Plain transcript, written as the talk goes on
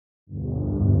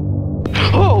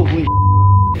Holy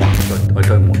I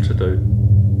don't want to do.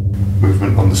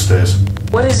 Movement on the stairs.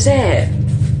 What is that?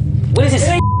 What is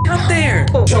it? Up there!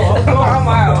 I'm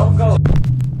out.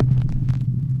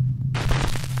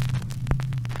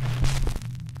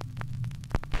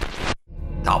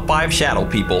 Top 5 shadow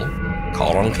people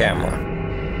caught on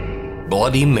camera.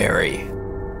 Bloody Mary.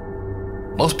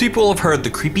 Most people have heard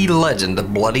the creepy legend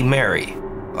of Bloody Mary,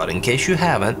 but in case you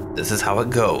haven't, this is how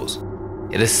it goes.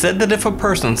 It is said that if a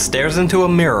person stares into a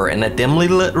mirror in a dimly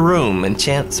lit room and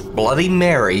chants Bloody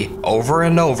Mary over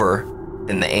and over,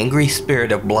 then the angry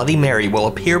spirit of Bloody Mary will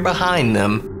appear behind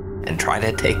them and try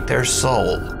to take their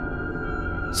soul.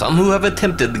 Some who have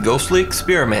attempted the ghostly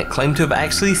experiment claim to have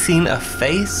actually seen a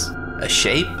face, a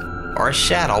shape, or a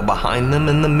shadow behind them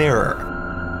in the mirror.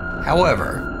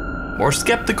 However, more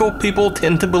skeptical people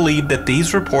tend to believe that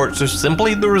these reports are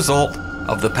simply the result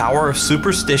of the power of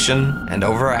superstition and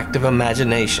overactive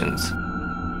imaginations.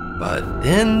 But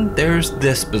then there's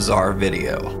this bizarre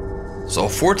video. So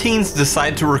 4 teens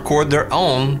decide to record their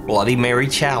own Bloody Mary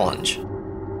challenge.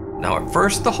 Now at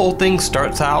first the whole thing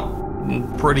starts out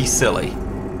pretty silly.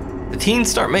 The teens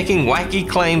start making wacky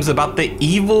claims about the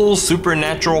evil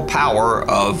supernatural power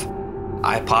of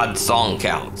iPod song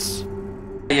counts.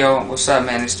 Hey yo, what's up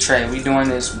man, it's Trey. We doing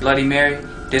this Bloody Mary.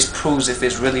 This proves if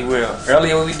it's really real.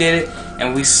 Earlier we did it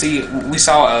and we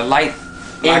saw a light,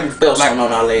 And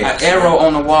on our legs. an arrow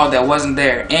on the wall that wasn't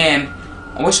there. And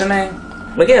what's your name?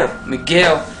 Miguel,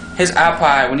 his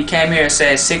iPod, when he came here, it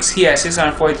said he had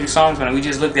 643 songs on it. We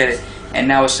just looked at it, and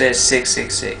now it says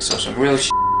 666. So some real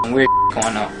some weird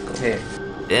going on. Go ahead.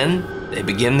 Then they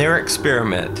begin their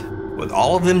experiment, with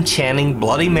all of them chanting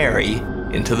Bloody Mary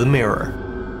into the mirror.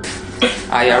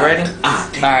 Are y'all ready?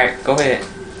 Alright, go ahead.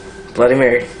 Bloody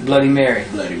Mary. Bloody Mary.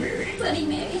 Bloody Mary. Bloody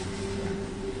Mary.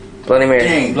 Bloody Mary.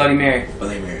 Dang. Bloody Mary.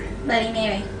 Bloody Mary. Bloody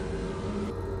Mary.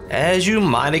 As you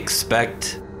might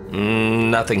expect,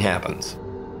 nothing happens.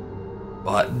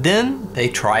 But then they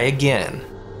try again,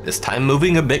 this time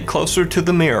moving a bit closer to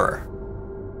the mirror.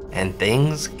 And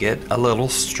things get a little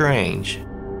strange.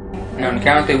 Now on the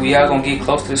count of 3, we are going to get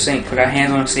close to the sink. Put our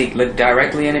hands on the sink. Look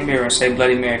directly in the mirror and say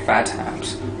Bloody Mary 5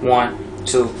 times. 1,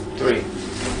 2, 3.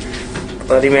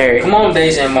 Bloody Mary. Come on,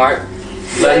 Deja and Mark.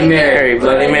 Bloody Mary.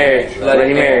 Bloody Mary.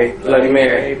 Bloody Mary. Bloody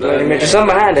Mary. Bloody Mary. There's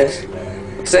something behind us.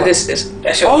 So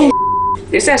that's your. Oh,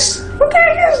 Is that? What the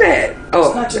heck is that?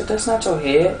 Oh, that's not your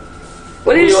head.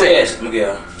 what is it?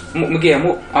 Miguel.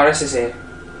 Miguel, oh, that's his head.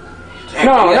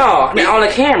 No, on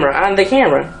the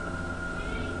camera,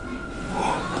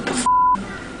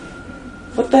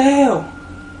 What the hell?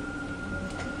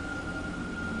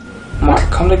 Mark,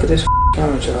 come look at this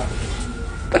camera, y'all.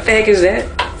 What the heck is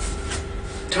that?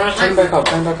 Turn it back off,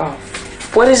 turn it back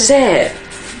off. What is that?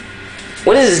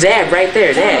 What is that right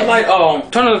there? Turn the That? light on.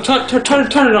 Turn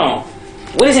it on.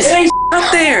 What is this? It ain't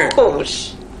up there. Oh,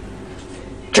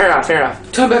 turn it off, turn it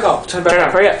off. Turn it back off, turn it Turn it back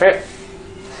off, hurry up, hurry up.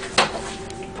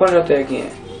 off. Put it up there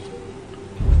again.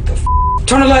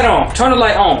 Turn the light on, turn the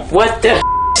light on. What the?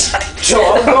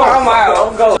 I'm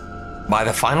out. By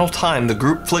the final time the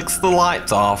group flicks the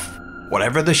lights off,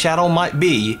 whatever the shadow might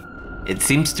be, it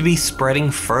seems to be spreading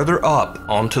further up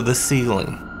onto the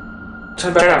ceiling. Turn it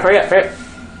Turn back it off, hurry up, hurry up.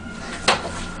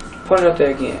 Put it up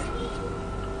there again.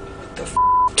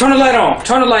 Turn the light on,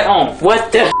 turn the light on.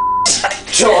 What the?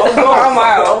 I'm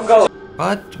out.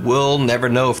 But we'll never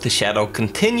know if the shadow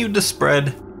continued to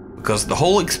spread, because the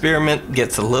whole experiment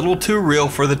gets a little too real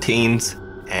for the teens,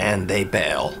 and they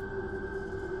bail.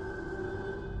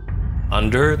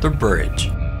 Under the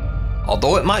Bridge.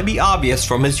 Although it might be obvious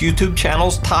from his YouTube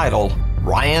channel's title,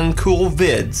 Ryan Cool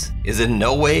Vids is in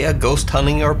no way a ghost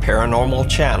hunting or paranormal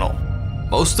channel.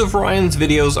 Most of Ryan's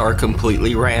videos are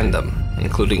completely random,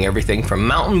 including everything from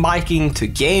mountain biking to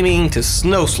gaming to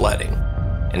snow sledding.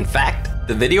 In fact,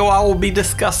 the video I will be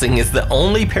discussing is the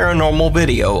only paranormal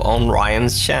video on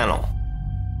Ryan's channel.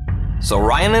 So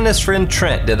Ryan and his friend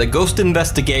Trent did a ghost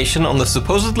investigation on the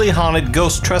supposedly haunted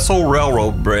Ghost Trestle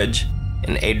Railroad Bridge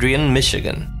in Adrian,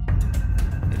 Michigan.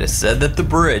 It is said that the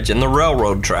bridge and the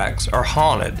railroad tracks are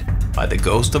haunted by the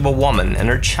ghost of a woman and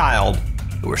her child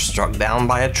who were struck down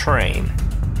by a train.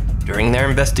 During their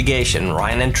investigation,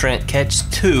 Ryan and Trent catch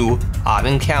 2 odd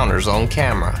encounters on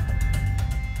camera.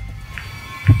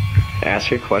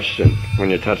 Ask a question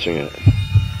when you're touching it.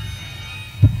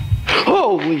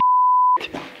 Holy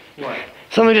What?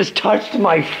 Something just touched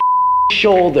my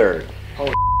shoulder.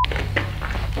 Alright,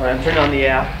 I'm turning on the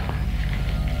app.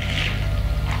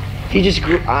 He just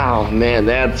grew. Oh man,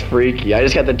 that's freaky. I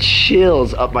just got the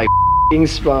chills up my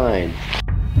spine.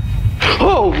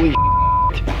 Holy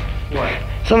What?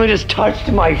 Something just touched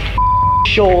my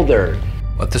shoulder.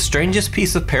 But the strangest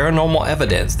piece of paranormal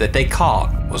evidence that they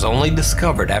caught was only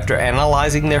discovered after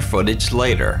analyzing their footage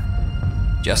later.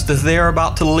 Just as they are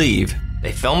about to leave,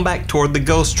 they film back toward the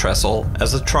ghost trestle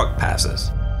as a truck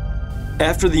passes.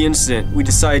 After the incident, we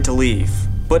decided to leave,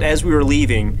 but as we were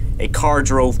leaving, a car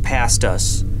drove past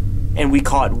us, and we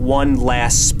caught one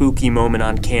last spooky moment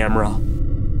on camera.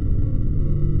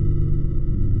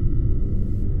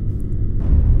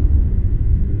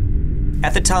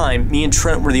 At the time, me and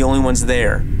Trent were the only ones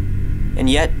there, and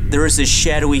yet there was this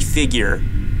shadowy figure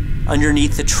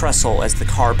underneath the trestle as the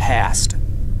car passed.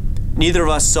 Neither of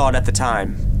us saw it at the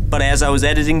time, but as I was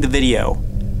editing the video,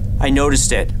 I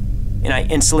noticed it, and I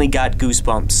instantly got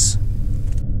goosebumps.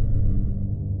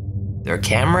 Their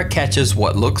camera catches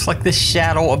what looks like the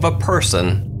shadow of a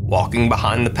person walking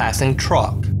behind the passing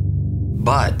truck.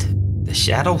 But the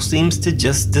shadow seems to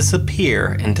just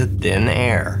disappear into thin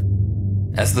air.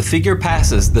 As the figure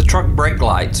passes, the truck brake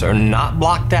lights are not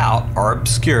blocked out or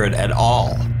obscured at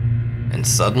all. And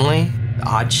suddenly, the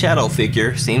odd shadow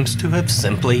figure seems to have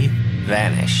simply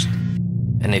vanished.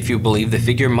 And if you believe the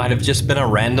figure might have just been a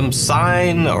random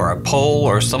sign or a pole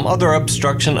or some other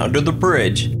obstruction under the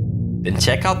bridge, then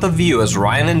check out the view as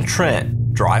Ryan and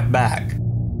Trent drive back.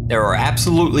 There are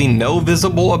absolutely no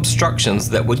visible obstructions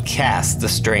that would cast the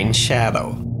strange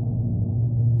shadow.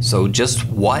 So just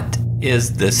what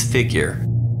is this figure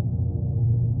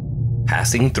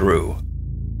passing through?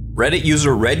 Reddit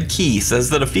user Red Key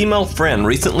says that a female friend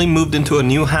recently moved into a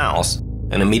new house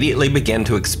and immediately began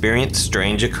to experience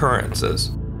strange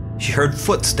occurrences. She heard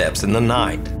footsteps in the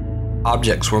night,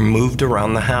 objects were moved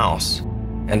around the house,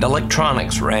 and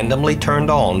electronics randomly turned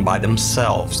on by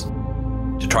themselves.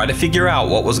 To try to figure out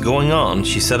what was going on,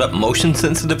 she set up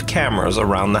motion-sensitive cameras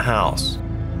around the house.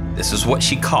 This is what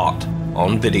she caught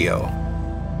on video.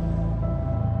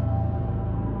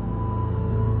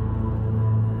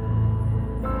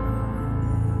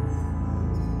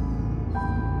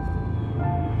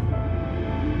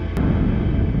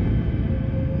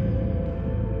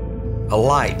 A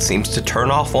light seems to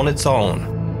turn off on its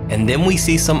own, and then we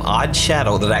see some odd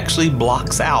shadow that actually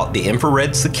blocks out the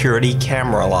infrared security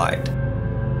camera light.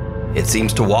 It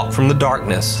seems to walk from the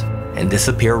darkness and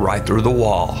disappear right through the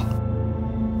wall.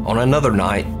 On another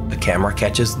night, the camera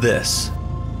catches this.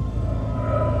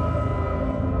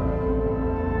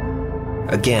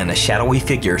 Again, a shadowy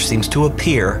figure seems to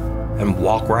appear and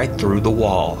walk right through the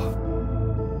wall.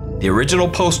 The original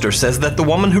poster says that the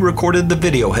woman who recorded the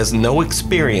video has no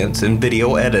experience in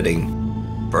video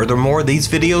editing. Furthermore, these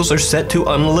videos are set to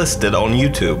unlisted on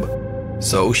YouTube,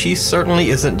 so she certainly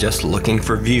isn't just looking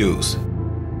for views.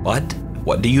 But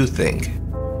what do you think?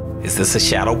 Is this a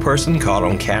shadow person caught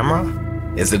on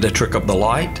camera? Is it a trick of the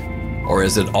light? Or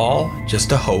is it all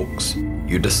just a hoax?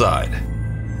 You decide.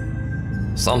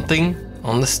 Something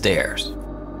on the stairs.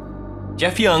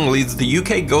 Jeff Young leads the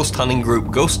UK ghost hunting group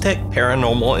Ghost Tech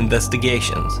Paranormal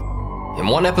Investigations. In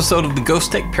one episode of the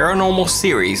Ghost Tech Paranormal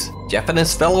series, Jeff and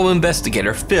his fellow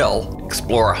investigator Phil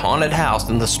explore a haunted house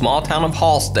in the small town of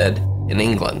Halstead in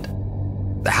England.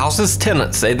 The house's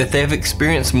tenants say that they have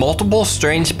experienced multiple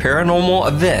strange paranormal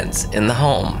events in the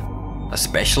home,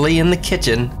 especially in the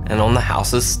kitchen and on the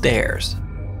house's stairs.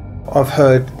 I've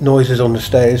heard noises on the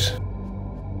stairs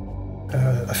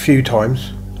a few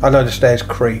times. I know the stairs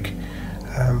creak.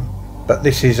 But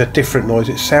this is a different noise.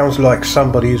 It sounds like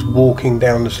somebody is walking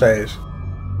down the stairs.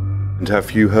 And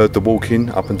have you heard the walking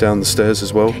up and down the stairs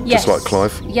as well? Yes. Just like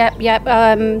Clive? Yep.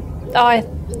 I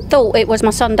thought it was my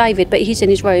son David, but he's in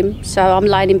his room, so I'm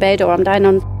laying in bed or I'm down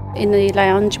in the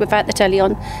lounge without the telly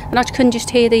on, and I couldn't just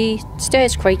hear the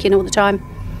stairs creaking all the time.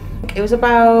 It was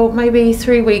about maybe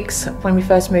 3 weeks when we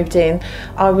first moved in.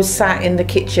 I was sat in the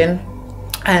kitchen,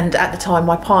 and at the time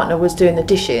my partner was doing the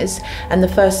dishes, and the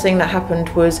first thing that happened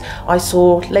was I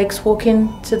saw legs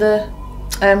walking to the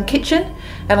kitchen,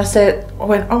 and I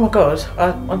went, oh my god,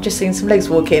 I've just seen some legs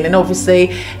walking. And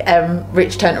obviously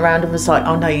Rich turned around and was like,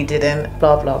 oh no you didn't,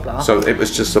 blah blah blah. So it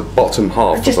was just the bottom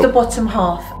half? Just the bottom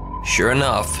half. Sure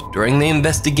enough, during the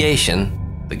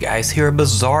investigation, the guys hear a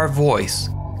bizarre voice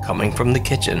coming from the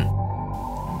kitchen.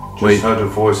 Just heard a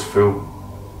voice, Phil.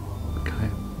 Okay.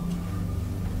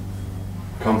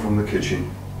 Come from the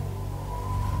kitchen.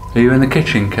 Are you in the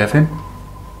kitchen, Kevin?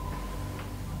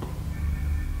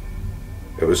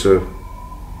 It was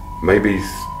maybe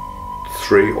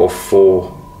 3 or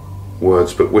 4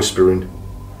 words, but whispering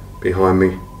behind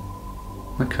me.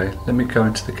 Okay, let me go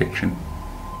into the kitchen.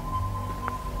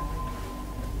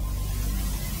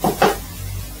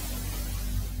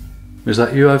 Is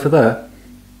that you over there?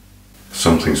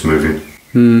 Something's moving.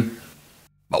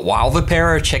 But while the pair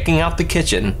are checking out the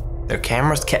kitchen, their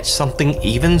cameras catch something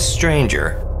even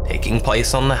stranger taking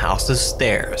place on the house's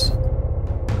stairs.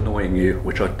 Annoying you,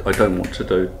 which I don't want to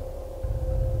do.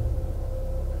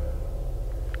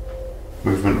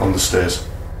 Movement on the stairs.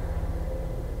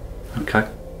 Okay.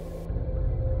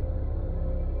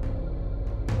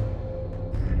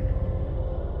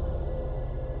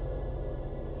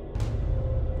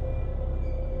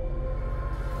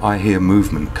 I hear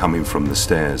movement coming from the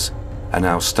stairs, and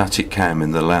our static cam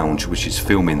in the lounge, which is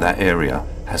filming that area,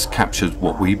 has captured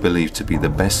what we believe to be the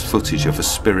best footage of a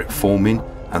spirit forming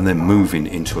and then moving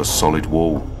into a solid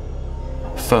wall.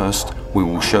 First, we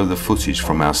will show the footage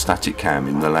from our static cam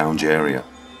in the lounge area.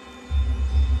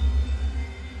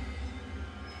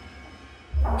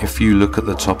 If you look at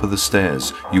the top of the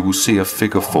stairs, you will see a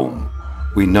figure form.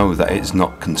 We know that it's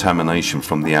not contamination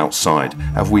from the outside,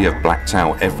 as we have blacked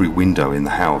out every window in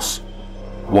the house.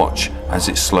 Watch as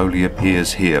it slowly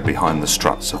appears here behind the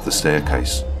struts of the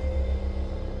staircase.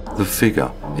 The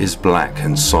figure is black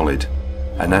and solid,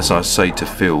 and as I say to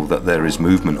Phil that there is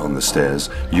movement on the stairs,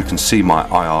 you can see my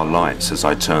IR lights as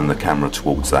I turn the camera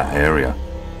towards that area.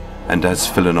 And as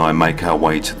Phil and I make our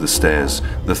way to the stairs,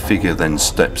 the figure then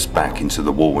steps back into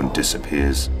the wall and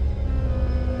disappears.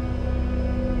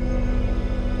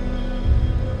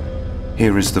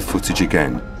 Here is the footage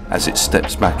again, as it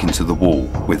steps back into the wall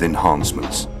with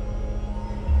enhancements.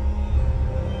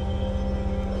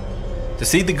 To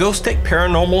see the Ghost Tech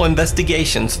Paranormal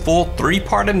Investigations full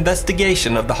 3-part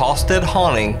investigation of the Halstead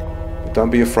haunting, Don't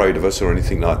be afraid of us or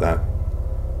anything like that.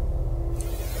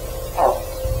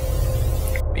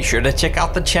 be sure to check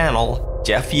out the channel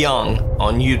Jeff Young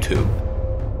on YouTube.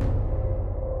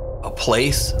 A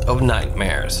Place of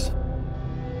Nightmares.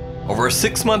 Over a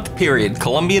 6-month period,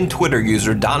 Colombian Twitter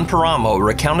user Don Paramo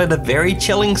recounted a very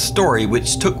chilling story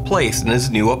which took place in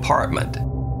his new apartment.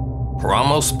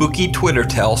 Paramo's spooky Twitter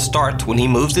tale starts when he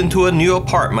moves into a new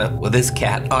apartment with his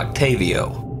cat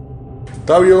Octavio.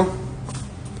 Octavio,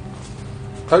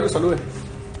 salude.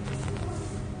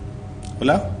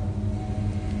 Hola.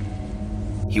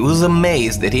 He was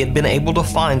amazed that he had been able to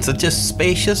find such a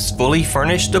spacious, fully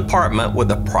furnished apartment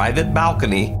with a private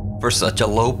balcony for such a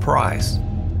low price.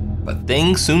 But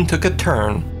things soon took a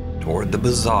turn toward the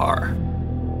bizarre.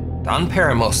 Don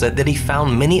Paramo said that he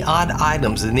found many odd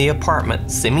items in the apartment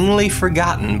seemingly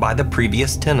forgotten by the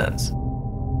previous tenants.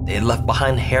 They had left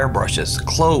behind hairbrushes,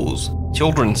 clothes,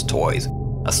 children's toys,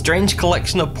 a strange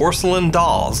collection of porcelain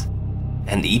dolls,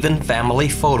 and even family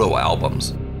photo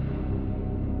albums.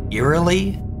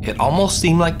 Eerily, it almost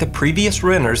seemed like the previous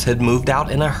renters had moved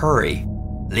out in a hurry,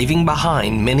 leaving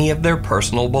behind many of their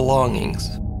personal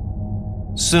belongings.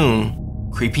 Soon,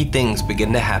 creepy things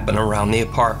begin to happen around the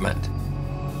apartment.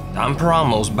 Don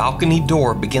Paramo's balcony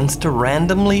door begins to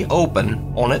randomly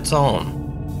open on its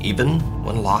own, even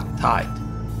when locked tight.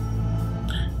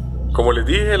 Como les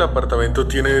dije, el apartamento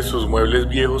tiene sus muebles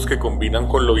viejos que combinan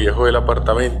con lo viejo del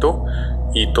apartamento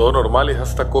y todo normal, es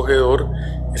hasta acogedor,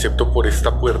 excepto por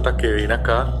esta puerta que ven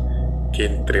acá, que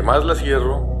entre más la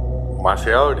cierro, más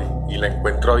se abre y la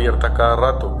encuentro abierta cada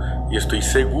rato y estoy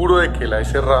seguro de que la he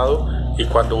cerrado y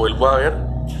cuando vuelvo a ver,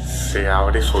 se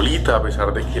abre solita a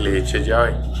pesar de que le eche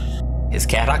llave. His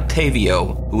cat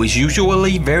Octavio, who is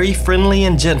usually very friendly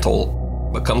and gentle,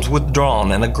 becomes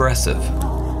withdrawn and aggressive.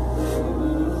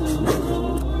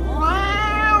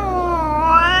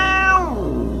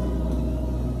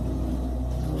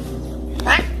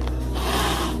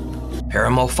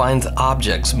 Paramo finds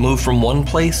objects move from one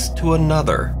place to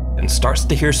another and starts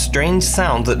to hear strange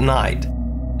sounds at night,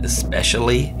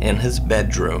 especially in his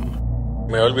bedroom.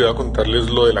 Me había olvidado contarles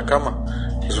lo de la cama.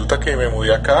 Resulta que me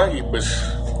mudé acá y pues,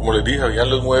 como les dije, habían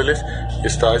los muebles.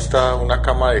 Estaba una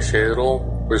cama de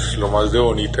cedro, pues lo más de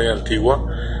bonita y antigua.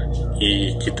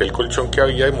 Y quité el colchón que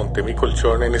había y monté mi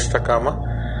colchón en esta cama.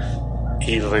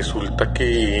 Y resulta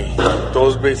que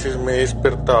 2 veces me he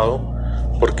despertado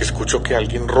porque escucho que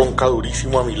alguien ronca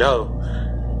durísimo a mi lado.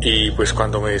 Y pues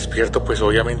cuando me despierto, pues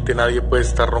obviamente nadie puede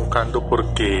estar roncando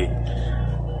porque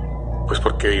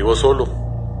vivo solo.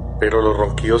 Pero los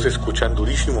ronquidos se escuchan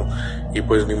durísimo y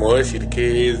pues ni modo de decir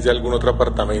que es de algún otro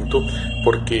apartamento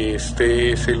porque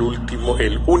este es el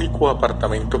único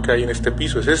apartamento que hay en este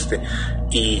piso, es este.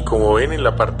 Y como ven en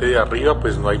la parte de arriba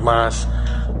pues no hay más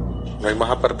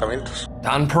apartamentos.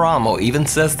 Don Paramo even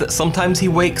says that sometimes he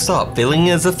wakes up feeling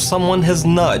as if someone has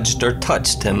nudged or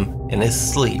touched him in his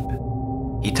sleep.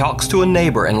 He talks to a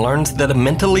neighbor and learns that a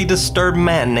mentally disturbed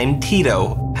man named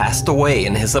Tito passed away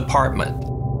in his apartment.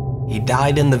 He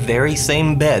died in the very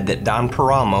same bed that Don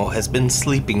Paramo has been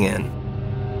sleeping in.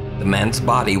 The man's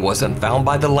body wasn't found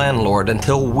by the landlord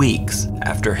until weeks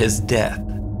after his death.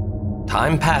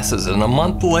 Time passes and a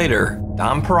month later,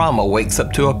 Don Paramo wakes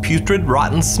up to a putrid,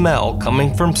 rotten smell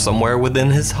coming from somewhere within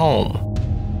his home.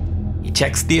 He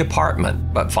checks the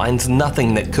apartment, but finds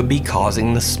nothing that could be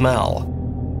causing the smell.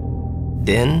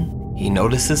 Then, he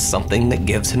notices something that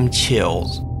gives him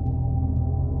chills.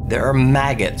 There are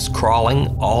maggots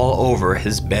crawling all over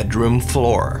his bedroom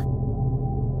floor.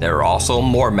 There are also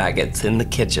more maggots in the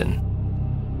kitchen.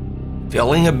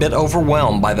 Feeling a bit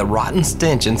overwhelmed by the rotten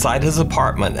stench inside his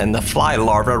apartment and the fly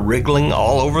larvae wriggling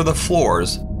all over the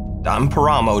floors, Don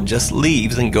Paramo just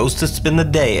leaves and goes to spend the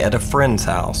day at a friend's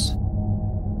house.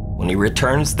 When he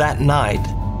returns that night,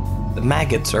 the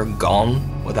maggots are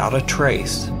gone without a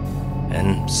trace,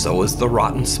 and so is the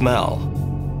rotten smell.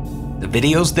 The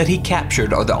videos that he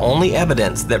captured are the only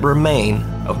evidence that remain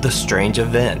of the strange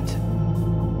event.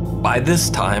 By this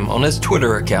time, on his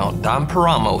Twitter account, Don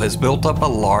Paramo has built up a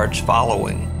large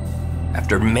following.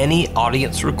 After many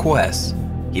audience requests,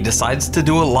 he decides to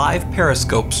do a live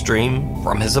Periscope stream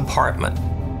from his apartment.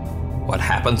 What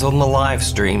happens on the live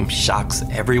stream shocks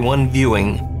everyone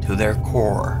viewing to their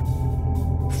core.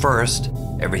 First,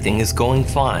 everything is going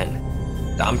fine.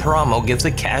 Don Paramo gives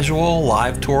a casual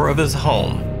live tour of his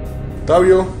home.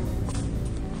 Octavio,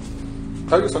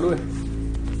 salude.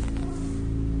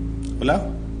 Hola.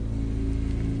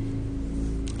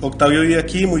 Octavio vive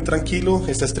aquí muy tranquilo,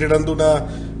 está estrenando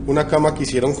una cama que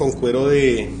hicieron con cuero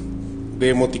de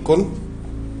emoticón.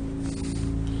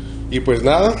 Y pues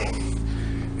nada,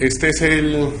 este es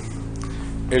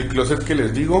el closet que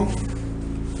les digo.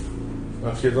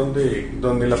 Aquí es donde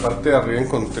en la parte de arriba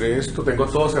encontré esto. Tengo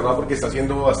todo cerrado porque está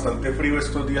haciendo bastante frío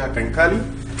estos días acá en Cali,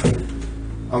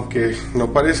 aunque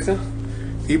no parezca.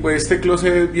 Y pues este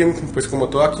closet es bien, pues como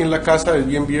todo aquí en la casa, es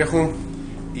bien viejo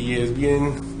y es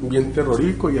bien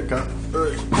terrorífico. Y acá,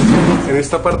 en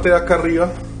esta parte de acá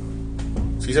arriba,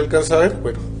 si se alcanza a ver,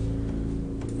 bueno,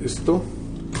 esto,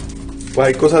 pues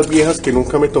hay cosas viejas que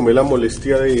nunca me tomé la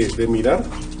molestia de mirar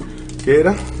qué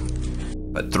era.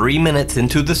 But 3 minutes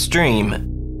into the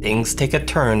stream, things take a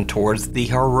turn towards the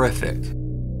horrific.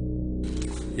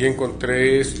 Y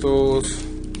encontré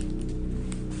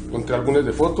álbumes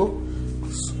de foto.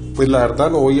 Pues la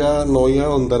verdad no voy a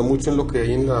ahondar mucho en lo que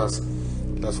hay en las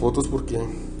fotos, porque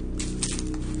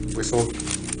pues son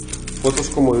fotos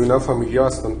como de una familia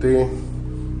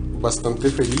bastante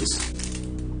feliz,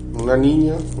 una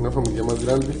niña, una familia más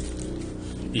grande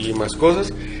y más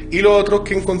cosas. Y lo otro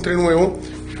que encontré nuevo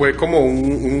fue como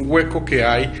un hueco que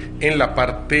hay en la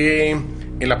parte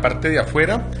de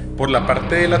afuera. Por la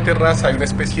parte de la terraza hay una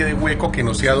especie de hueco que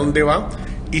no sé a dónde va,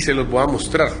 y se los voy a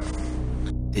mostrar.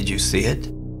 Did you see it?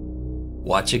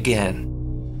 Watch again.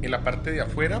 En la parte de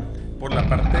afuera, por la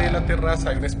parte de la terraza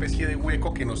hay una especie de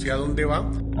hueco que no sé a dónde va.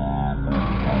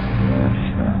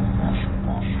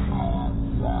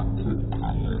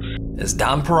 As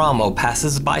Don Paramo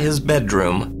passes by his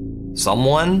bedroom,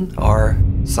 someone or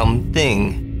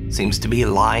something seems to be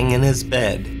lying in his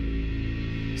bed.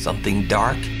 Something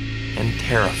dark and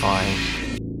terrifying.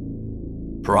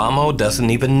 Paramo doesn't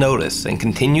even notice and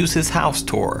continues his house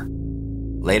tour.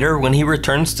 Later, when he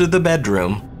returns to the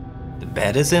bedroom, the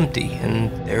bed is empty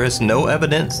and there is no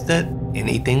evidence that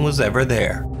anything was ever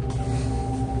there.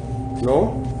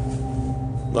 No,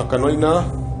 acá no hay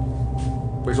nada.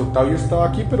 Pues Octavio estaba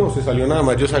aquí, pero se salió nada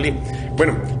más, yo salí.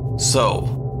 Bueno.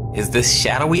 So, is this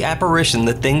shadowy apparition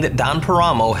the thing that Don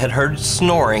Paramo had heard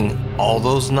snoring all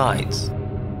those nights?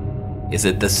 Is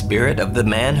it the spirit of the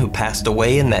man who passed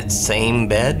away in that same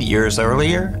bed years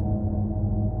earlier?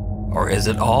 Or is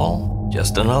it all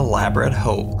just an elaborate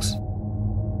hoax?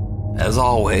 As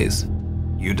always,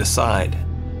 you decide.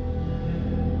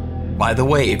 By the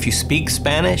way, if you speak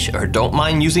Spanish or don't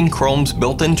mind using Chrome's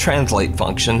built-in translate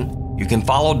function, you can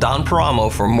follow Don Paramo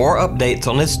for more updates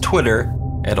on his Twitter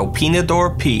at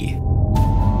OpinadorP.